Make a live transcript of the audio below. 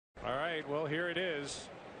right, well, here it is.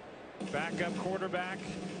 Backup quarterback.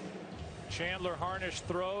 Chandler Harnish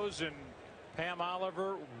throws, and Pam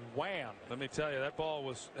Oliver, wham. Let me tell you, that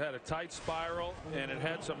ball had a tight spiral, and it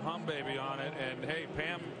had some hum baby on it. And hey,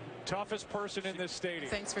 Pam, toughest person in this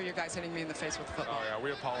stadium. Thanks for you guys hitting me in the face with the football. Oh yeah,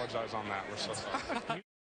 we apologize on that. We're so sorry.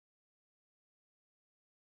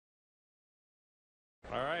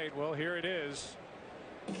 All right, well, here it is.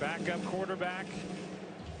 Backup quarterback.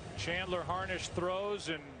 Chandler Harnish throws,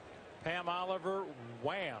 and Pam Oliver,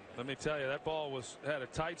 wham. Let me tell you, that ball had a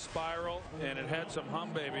tight spiral, and it had some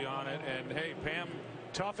hum baby on it. And hey, Pam,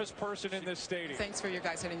 toughest person in this stadium. Thanks for you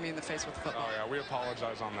guys hitting me in the face with the football. Oh yeah, we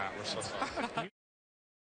apologize on that. We're so sorry.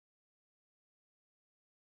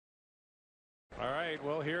 All right,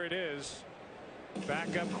 well, here it is.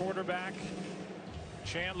 Backup quarterback.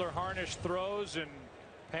 Chandler Harnish throws, and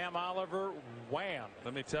Pam Oliver, wham.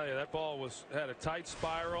 Let me tell you, that ball had a tight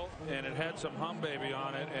spiral, and it had some hum baby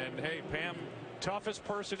on it. And hey, Pam, toughest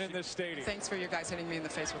person in this stadium. Thanks for you guys hitting me in the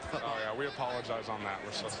face with the football. Oh yeah, we apologize on that.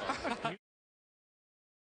 We're so sorry.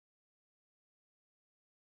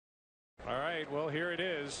 All right, well, here it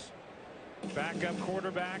is. Backup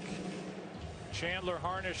quarterback. Chandler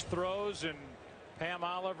Harnish throws, and Pam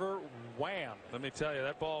Oliver, wham. let me tell you,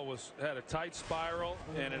 that ball had a tight spiral,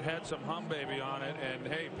 and it had some hum baby on it. And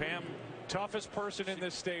hey, Pam, toughest person in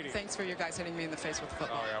this stadium. Thanks for you guys hitting me in the face with the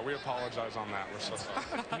football. Oh yeah, we apologize on that. We're so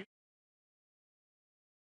sorry.